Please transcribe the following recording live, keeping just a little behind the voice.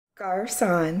Scarves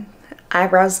on,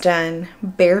 eyebrows done,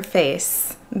 bare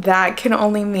face. That can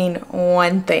only mean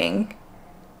one thing.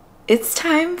 It's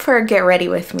time for a get ready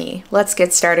with me. Let's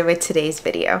get started with today's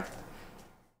video.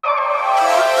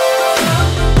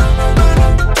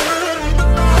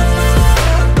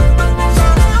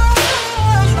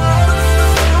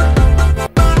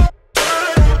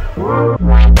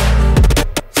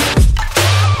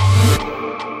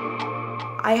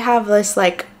 I have this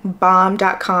like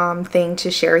bomb.com thing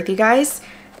to share with you guys.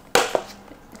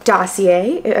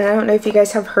 Dossier. I don't know if you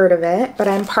guys have heard of it, but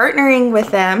I'm partnering with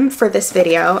them for this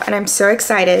video and I'm so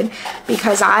excited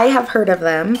because I have heard of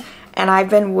them and I've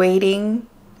been waiting,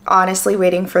 honestly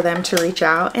waiting for them to reach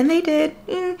out, and they did.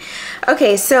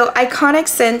 Okay, so Iconic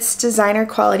Scents, designer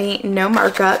quality, no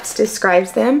markups,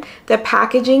 describes them. The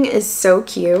packaging is so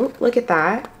cute. Look at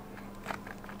that.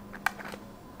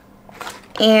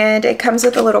 And it comes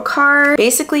with a little card.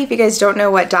 Basically, if you guys don't know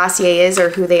what Dossier is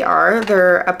or who they are,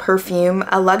 they're a perfume,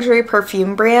 a luxury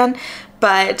perfume brand,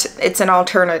 but it's an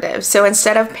alternative. So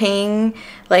instead of paying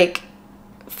like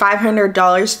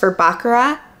 $500 for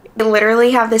Baccarat, they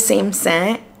literally have the same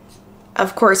scent,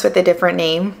 of course with a different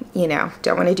name, you know,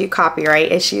 don't want to do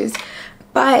copyright issues,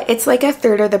 but it's like a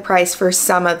third of the price for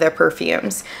some of the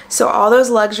perfumes. So all those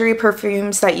luxury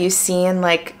perfumes that you see in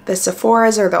like the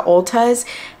Sephora's or the Ultas,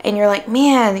 and you're like,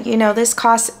 man, you know, this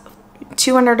costs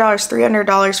 $200,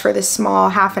 $300 for this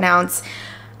small half an ounce.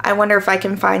 I wonder if I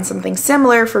can find something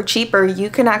similar for cheaper. You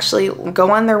can actually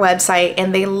go on their website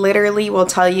and they literally will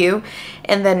tell you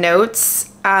in the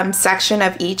notes section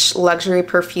of each luxury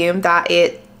perfume that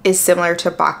it is similar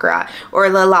to Baccarat or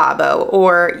Le Labo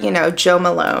or, you know, Jo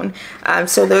Malone.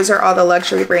 So those are all the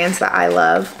luxury brands that I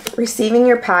love. Receiving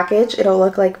your package, it'll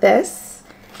look like this.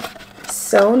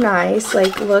 So nice.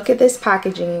 Like, look at this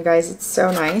packaging, you guys. It's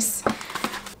so nice.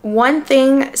 One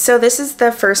thing, so this is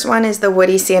the first one, is the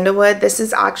Woody Sandalwood. This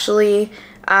is actually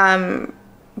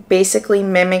basically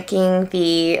mimicking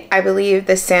the, I believe,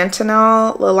 the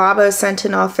Sentinel, Le Labo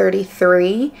Sentinel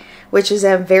 33, which is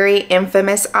a very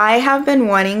infamous. I have been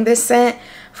wanting this scent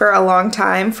for a long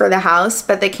time for the house,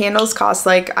 but the candles cost,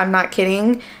 like, I'm not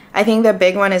kidding, I think the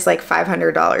big one is like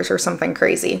 $500 or something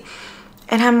crazy.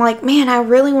 And I'm like, man, I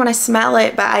really want to smell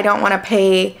it, but I don't want to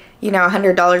pay, you know,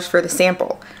 $100 for the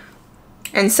sample.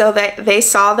 And so they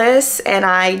saw this and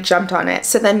I jumped on it.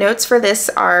 So the notes for this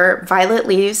are violet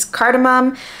leaves,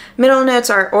 cardamom. Middle notes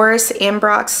are orris,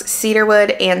 ambrox,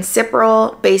 cedarwood, and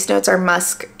cypriol. Base notes are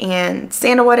musk and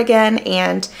sandalwood again,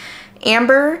 and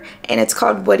amber, and it's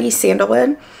called Woody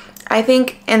Sandalwood. I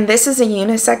think, and this is a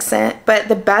unisex scent, but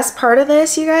the best part of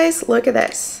this, you guys, look at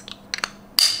this.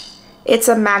 It's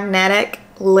a magnetic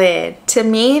lid. To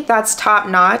me, that's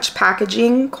top-notch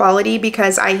packaging quality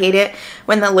because I hate it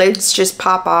when the lids just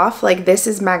pop off. Like, this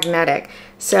is magnetic,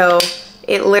 so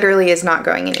it literally is not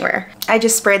going anywhere. I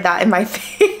just sprayed that in my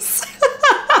face.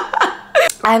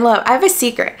 I have a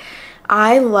secret.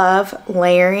 I love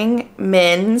layering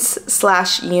men's /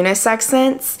 unisex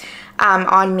scents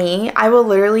on me. I will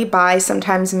literally buy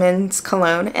sometimes men's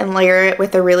cologne and layer it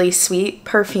with a really sweet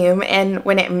perfume, and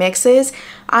when it mixes,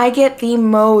 I get the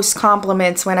most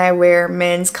compliments when I wear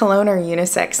men's cologne or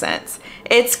unisex scents.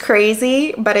 It's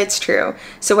crazy, but it's true.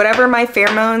 So whatever my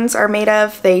pheromones are made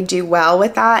of, they do well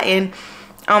with that. And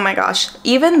oh my gosh,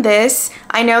 even this,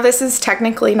 I know this is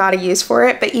technically not a use for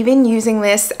it, but even using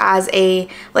this as a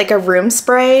like a room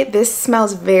spray, this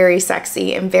smells very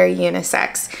sexy and very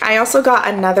unisex. I also got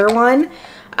another one,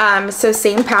 so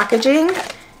same packaging,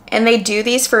 and they do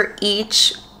these for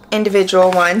each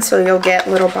individual one, so you'll get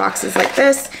little boxes like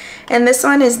this, and this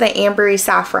one is the Ambery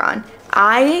Saffron.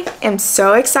 I am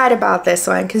so excited about this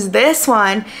one because this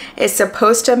one is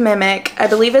supposed to mimic, I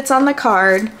believe it's on the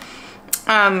card,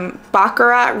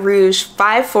 Baccarat Rouge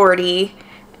 540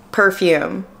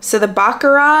 perfume. So the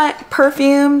Baccarat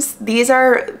perfumes, these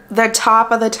are the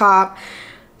top of the top.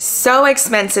 So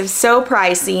expensive, so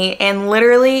pricey, and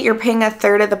literally you're paying a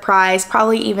third of the price,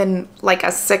 probably even like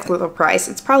a sixth of the price.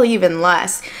 It's probably even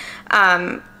less.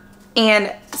 And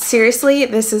seriously,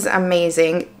 this is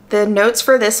amazing. The notes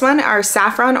for this one are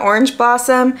saffron, orange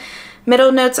blossom.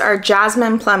 Middle notes are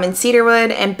jasmine, plum, and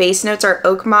cedarwood, and base notes are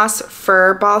oak moss,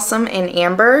 fir balsam, and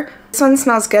amber. This one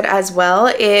smells good as well.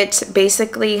 It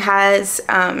basically has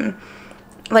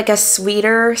like a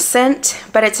sweeter scent,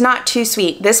 but it's not too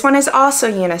sweet. This one is also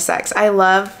unisex. I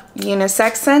love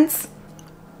unisex scents.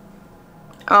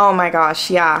 Oh my gosh,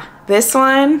 yeah. This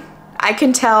one, I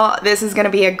can tell this is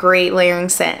gonna be a great layering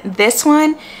scent. This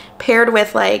one paired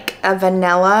with like a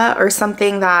vanilla or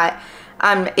something that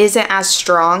isn't as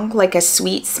strong, like a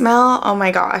sweet smell. Oh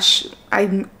my gosh,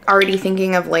 I'm already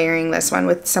thinking of layering this one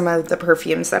with some of the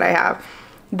perfumes that I have.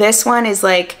 This one is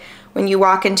like, when you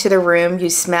walk into the room, you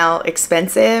smell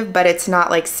expensive, but it's not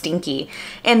like stinky.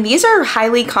 And these are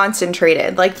highly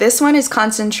concentrated. Like this one is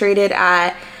concentrated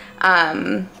at,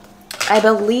 I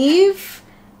believe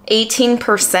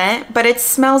 18%, but it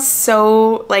smells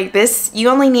so like this. You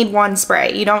only need one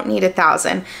spray. You don't need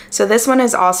 1,000. So this one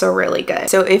is also really good.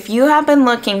 So if you have been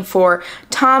looking for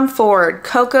Tom Ford,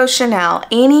 Coco Chanel,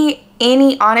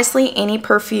 honestly, any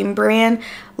perfume brand,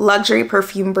 luxury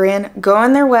perfume brand, go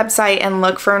on their website and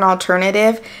look for an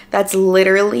alternative that's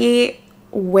literally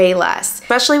way less,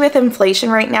 especially with inflation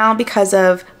right now because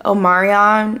of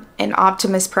Omarion and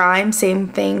Optimus Prime, same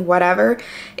thing, whatever.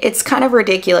 It's kind of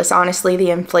ridiculous, honestly, the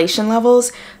inflation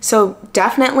levels. So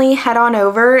definitely head on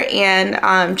over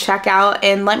and check out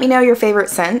and let me know your favorite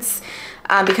scents.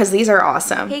 Because these are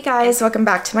awesome. Hey guys, welcome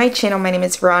back to my channel. My name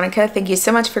is Veronica. Thank you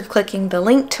so much for clicking the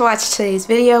link to watch today's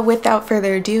video. Without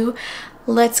further ado,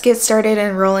 let's get started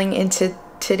and rolling into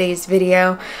today's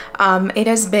video. It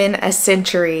has been a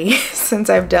century since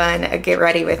I've done a get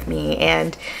ready with me,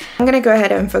 and I'm gonna go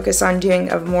ahead and focus on doing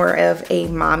more of a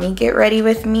mommy get ready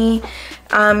with me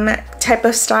type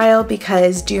of style,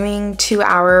 because doing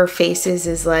 2-hour faces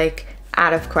is like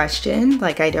out of question.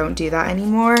 Like I don't do that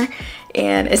anymore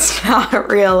and it's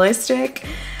not realistic.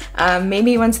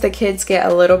 Maybe once the kids get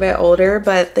a little bit older,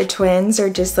 but the twins are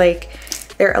just like,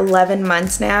 they're 11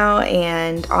 months now,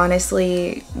 and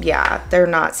honestly, yeah, they're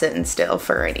not sitting still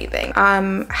for anything.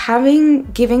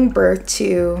 Giving birth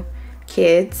to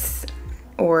kids,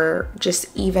 or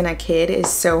just even a kid,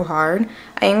 is so hard.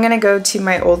 I am gonna go to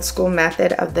my old school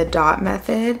method of the dot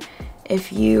method.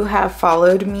 If you have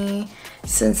followed me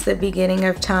since the beginning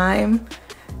of time,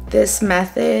 this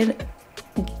method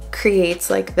creates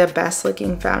like the best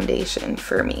looking foundation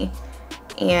for me.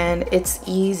 And it's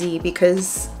easy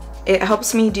because it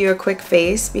helps me do a quick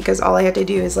face, because all I have to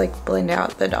do is like blend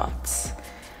out the dots.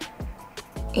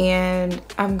 And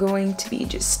I'm going to be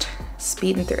just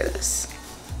speeding through this.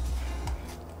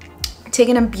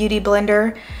 Taking a beauty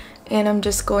blender, and I'm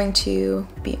just going to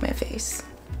beat my face.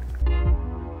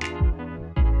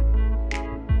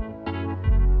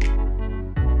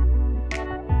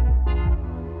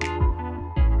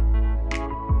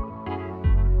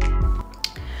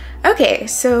 Okay,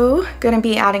 so gonna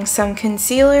be adding some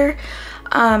concealer.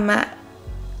 I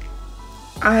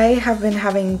have been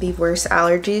having the worst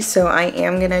allergies, so I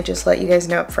am gonna just let you guys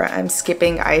know up front, I'm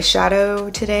skipping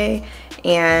eyeshadow today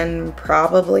and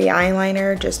probably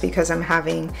eyeliner, just because I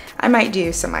might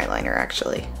do some eyeliner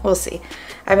actually, we'll see.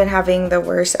 I've been having the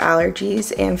worst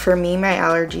allergies, and for me, my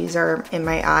allergies are in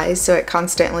my eyes, so it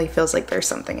constantly feels like there's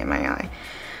something in my eye.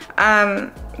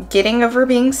 Getting over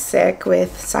being sick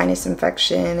with sinus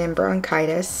infection and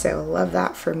bronchitis, so love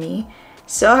that for me.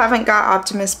 Still haven't got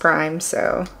Optimus Prime,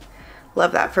 so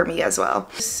love that for me as well.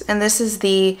 And this is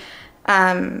the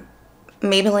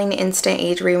Maybelline Instant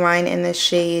Age Rewind in the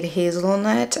shade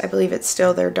Hazelnut. I believe it's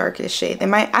still their darkest shade. They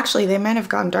might have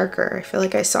gone darker. I feel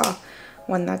like I saw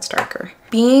one that's darker.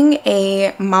 Being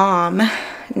a mom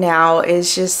now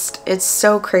is just, it's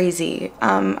so crazy.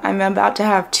 I'm about to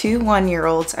have 2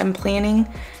 1-year-olds. I'm planning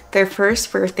their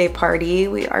first birthday party.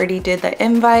 We already did the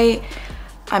invite.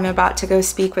 I'm about to go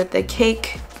speak with the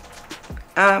cake,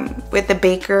 with the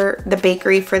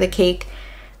bakery for the cake,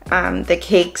 the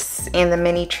cakes and the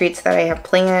mini treats that I have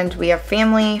planned. We have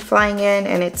family flying in,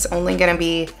 and it's only gonna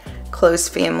be close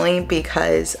family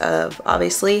because of,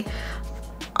 obviously,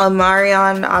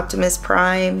 Omarion, Optimus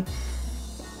Prime,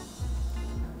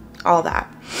 all that.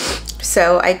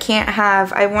 So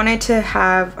I wanted to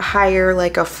hire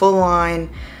like a full-on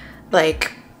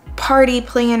like party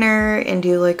planner and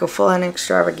do like a full-on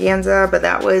extravaganza, but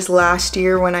that was last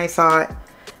year when I thought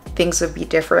things would be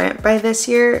different by this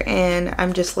year, and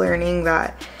I'm just learning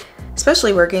that,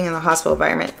 especially working in the hospital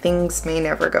environment, things may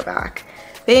never go back.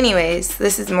 But anyways,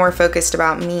 this is more focused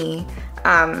about me.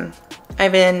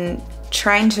 I've been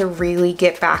trying to really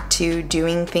get back to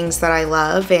doing things that I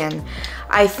love, and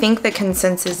I think the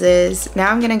consensus is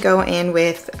now I'm gonna go in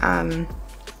with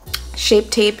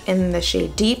Shape Tape in the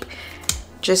shade Deep,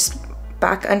 just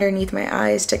back underneath my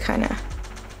eyes to kind of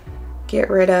get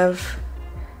rid of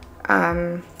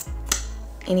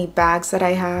any bags that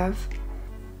I have,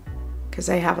 because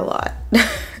I have a lot.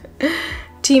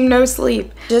 Team No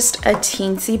Sleep. Just a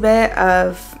teensy bit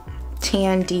of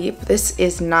Tan Deep. This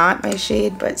is not my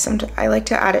shade, but sometimes I like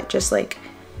to add it just like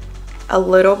a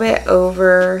little bit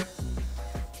over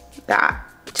that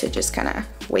to just kind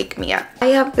of wake me up. I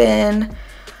have been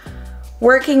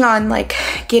working on like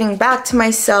getting back to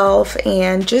myself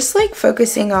and just like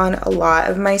focusing on a lot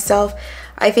of myself.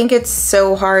 I think it's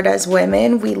so hard as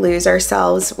women. We lose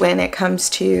ourselves when it comes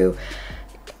to,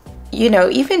 you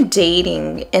know, even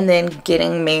dating and then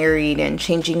getting married and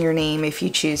changing your name if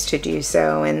you choose to do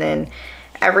so. And then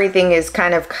everything is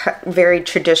kind of very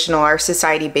traditional. Our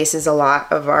society bases a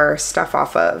lot of our stuff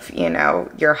off of, you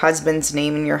know, your husband's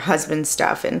name and your husband's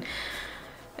stuff.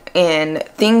 And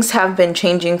things have been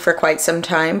changing for quite some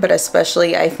time, but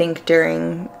especially I think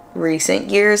during recent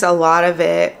years, a lot of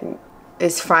it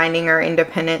is finding our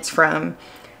independence from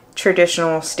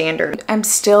traditional standards. I'm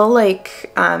still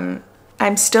like,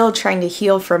 I'm still trying to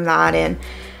heal from that and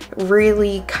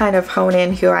really kind of hone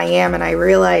in who I am. And I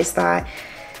realize that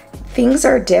things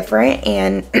are different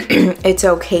and it's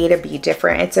okay to be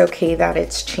different. It's okay that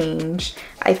it's changed.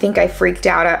 I think I freaked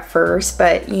out at first,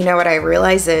 but you know what I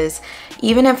realize is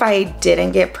even if I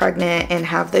didn't get pregnant and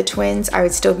have the twins, I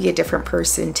would still be a different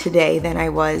person today than I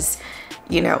was,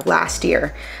 you know, last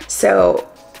year. So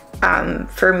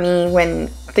for me, when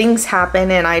things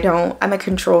happen and I'm a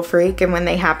control freak, and when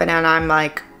they happen and I'm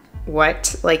like,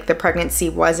 what? Like the pregnancy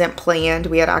wasn't planned.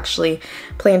 We had actually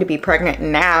planned to be pregnant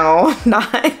now,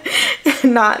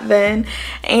 not then.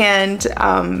 And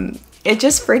it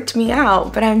just freaked me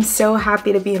out, but I'm so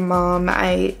happy to be a mom.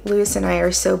 Lewis and I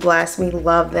are so blessed. We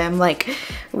love them. Like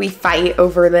we fight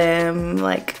over them,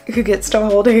 like who gets to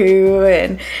hold who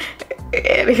and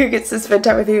who gets to spend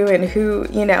time with who and who,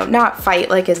 you know, not fight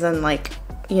like as in like,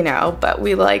 you know, but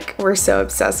we're so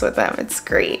obsessed with them. It's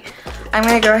great. I'm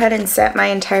gonna go ahead and set my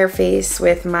entire face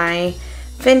with my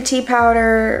Fenty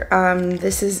powder.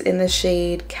 This is in the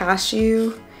shade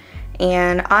Cashew.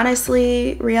 And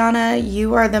honestly, Rihanna,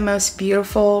 you are the most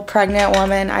beautiful pregnant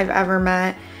woman I've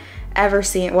ever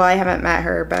seen. Well, I haven't met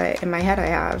her, but in my head I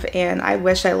have. And I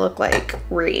wish I looked like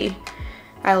Ree.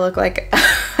 I look like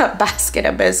a basket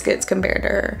of biscuits compared to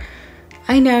her.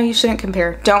 I know you shouldn't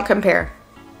compare. Don't compare.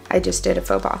 I just did a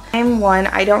faux pas.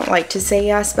 I don't like to say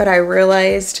yes, but I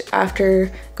realized after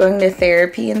going to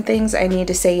therapy and things, I need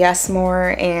to say yes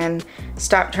more and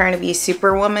stop trying to be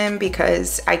superwoman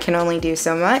because I can only do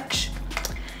so much.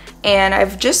 And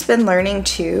I've just been learning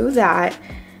too that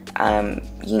one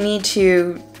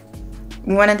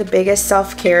of the biggest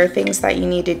self-care things that you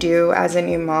need to do as a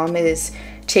new mom is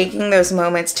taking those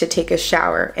moments to take a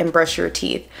shower and brush your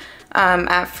teeth.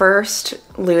 At first,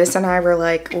 Lewis and I were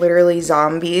like literally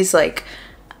zombies. Like,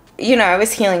 you know, I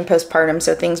was healing postpartum,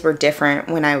 so things were different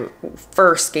when I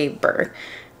first gave birth.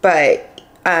 But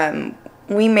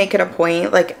we make it a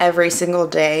point, like every single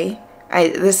day.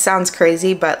 This sounds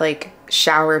crazy, but like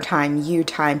shower time, you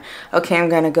time. Okay, I'm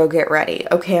gonna go get ready.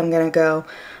 Okay, I'm gonna go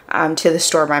to the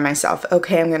store by myself.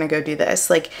 Okay, I'm gonna go do this.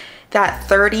 Like that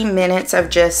 30 minutes of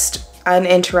just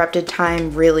uninterrupted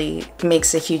time really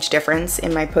makes a huge difference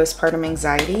in my postpartum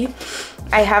anxiety.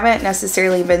 I haven't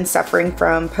necessarily been suffering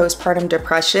from postpartum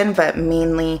depression, but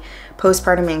mainly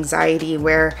postpartum anxiety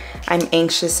where I'm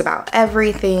anxious about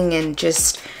everything and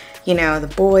just, you know, the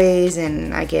boys,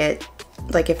 and I get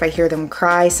like if I hear them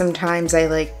cry sometimes I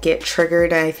like get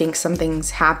triggered and I think something's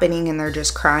happening and they're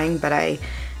just crying, but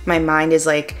my mind is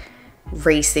like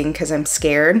racing because I'm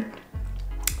scared.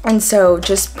 And so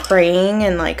just praying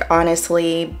and like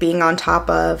honestly being on top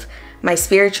of my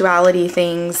spirituality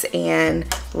things and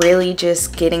really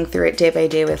just getting through it day by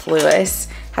day with Lewis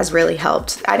has really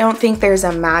helped. I don't think there's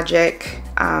a magic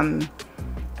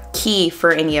key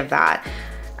for any of that.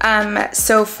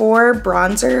 So for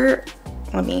bronzer,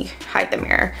 let me hide the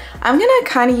mirror. I'm gonna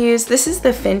kind of use, this is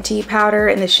the Fenty powder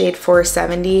in the shade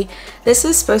 470. This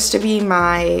is supposed to be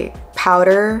my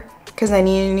powder because I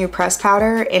need a new press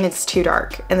powder and it's too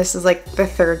dark. And this is like the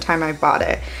third time I bought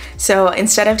it. So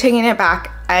instead of taking it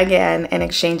back again and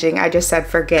exchanging, I just said,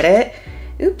 forget it.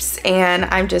 Oops. And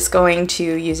I'm just going to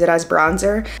use it as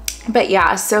bronzer. But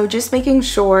yeah, so just making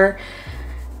sure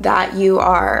that you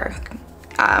are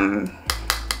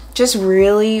just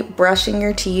really brushing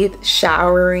your teeth,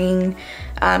 showering,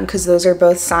 because those are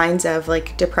both signs of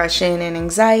like depression and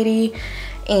anxiety,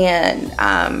 and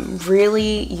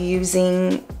really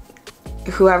using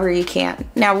whoever you can.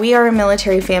 Now, we are a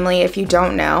military family, if you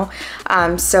don't know,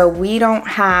 so we don't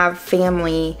have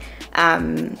family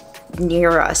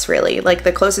near us really. Like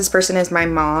the closest person is my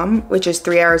mom, which is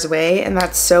 3 hours away, and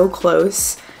that's so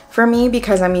close for me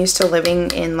because I'm used to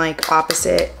living in like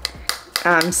opposite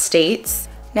states.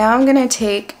 Now I'm gonna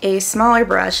take a smaller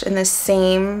brush and the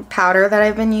same powder that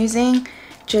I've been using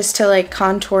just to like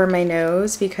contour my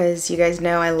nose, because you guys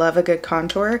know I love a good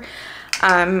contour.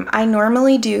 I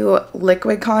normally do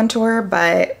liquid contour,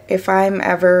 but if I'm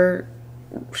ever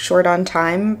short on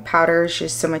time, powder is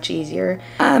just so much easier.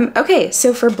 Okay,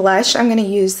 so for blush, I'm gonna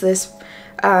use this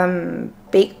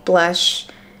baked blush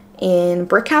in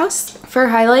Brick House. For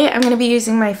highlight, I'm gonna be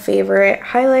using my favorite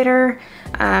highlighter,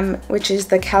 which is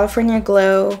the California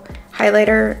Glow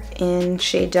highlighter in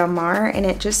shade Del Mar, and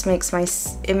it just makes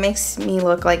me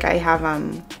look like I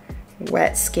have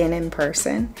wet skin in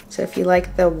person. So if you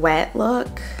like the wet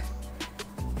look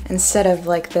instead of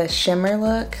like the shimmer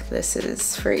look, this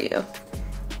is for you.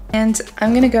 And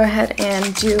I'm gonna go ahead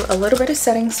and do a little bit of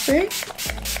setting spray.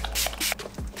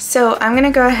 So I'm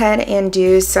gonna go ahead and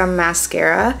do some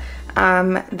mascara.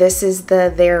 This is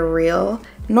the They're Real.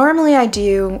 Normally I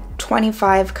do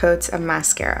 25 coats of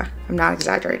mascara. I'm not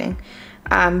exaggerating.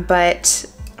 But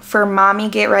for mommy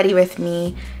get ready with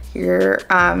me, you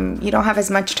don't have as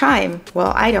much time.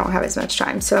 Well, I don't have as much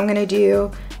time. So I'm gonna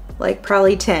do like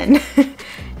probably 10,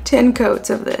 10 coats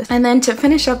of this. And then to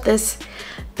finish up this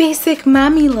basic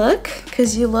mommy look,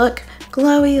 because you look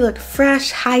glowy, you look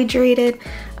fresh, hydrated,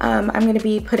 I'm gonna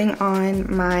be putting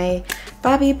on my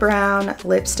Bobbi Brown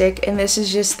lipstick, and this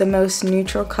is just the most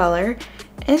neutral color.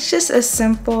 It's just a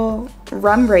simple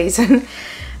rum raisin.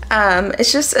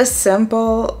 It's just a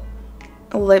simple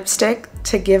lipstick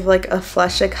to give like a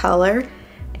flesh of color,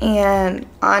 and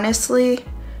honestly,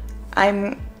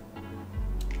 I'm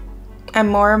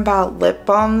more about lip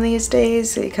balm these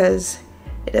days because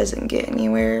it doesn't get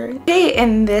anywhere. Okay,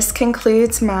 and this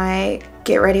concludes my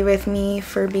get ready with me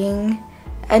for being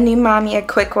a new mommy, a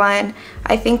quick one.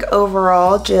 I think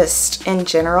overall, just in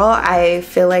general, I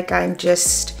feel like I'm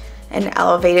just an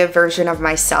elevated version of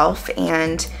myself,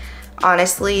 and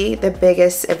honestly, the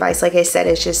biggest advice, like I said,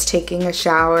 is just taking a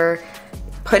shower,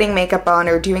 putting makeup on,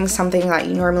 or doing something that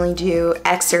you normally do,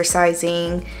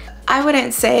 exercising. I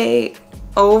wouldn't say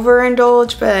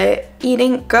overindulge, but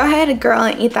eating, go ahead, girl,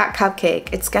 and eat that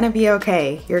cupcake. It's gonna be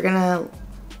okay. You're gonna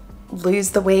lose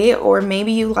the weight, or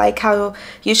maybe you like how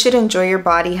you should enjoy your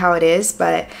body how it is,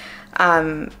 but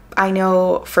I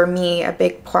know for me a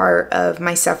big part of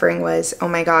my suffering was, oh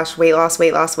my gosh, weight loss,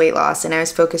 weight loss, weight loss, and I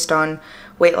was focused on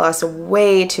weight loss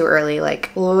way too early,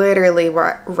 like literally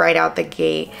right out the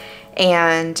gate.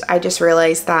 And I just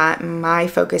realized that my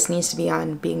focus needs to be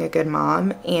on being a good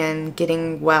mom and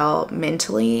getting well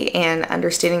mentally and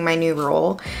understanding my new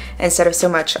role instead of so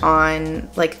much on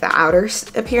like the outer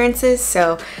appearances.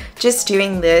 So just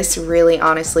doing this really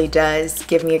honestly does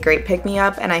give me a great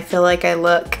pick-me-up, and I feel like I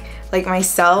look like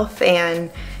myself, and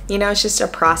you know, it's just a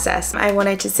process. I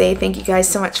wanted to say thank you guys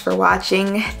so much for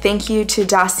watching. Thank you to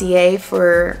Dossier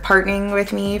for partnering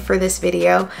with me for this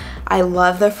video. I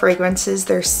love the fragrances,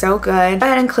 they're so good. Go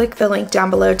ahead and click the link down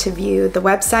below to view the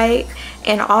website,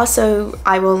 and also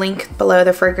I will link below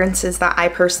the fragrances that I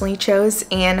personally chose,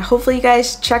 and hopefully you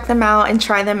guys check them out and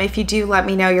try them. If you do, let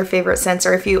me know your favorite scents,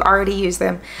 or if you already use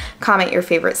them, comment your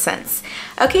favorite scents.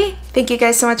 Okay, thank you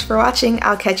guys so much for watching.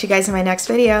 I'll catch you guys in my next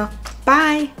video.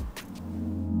 Bye!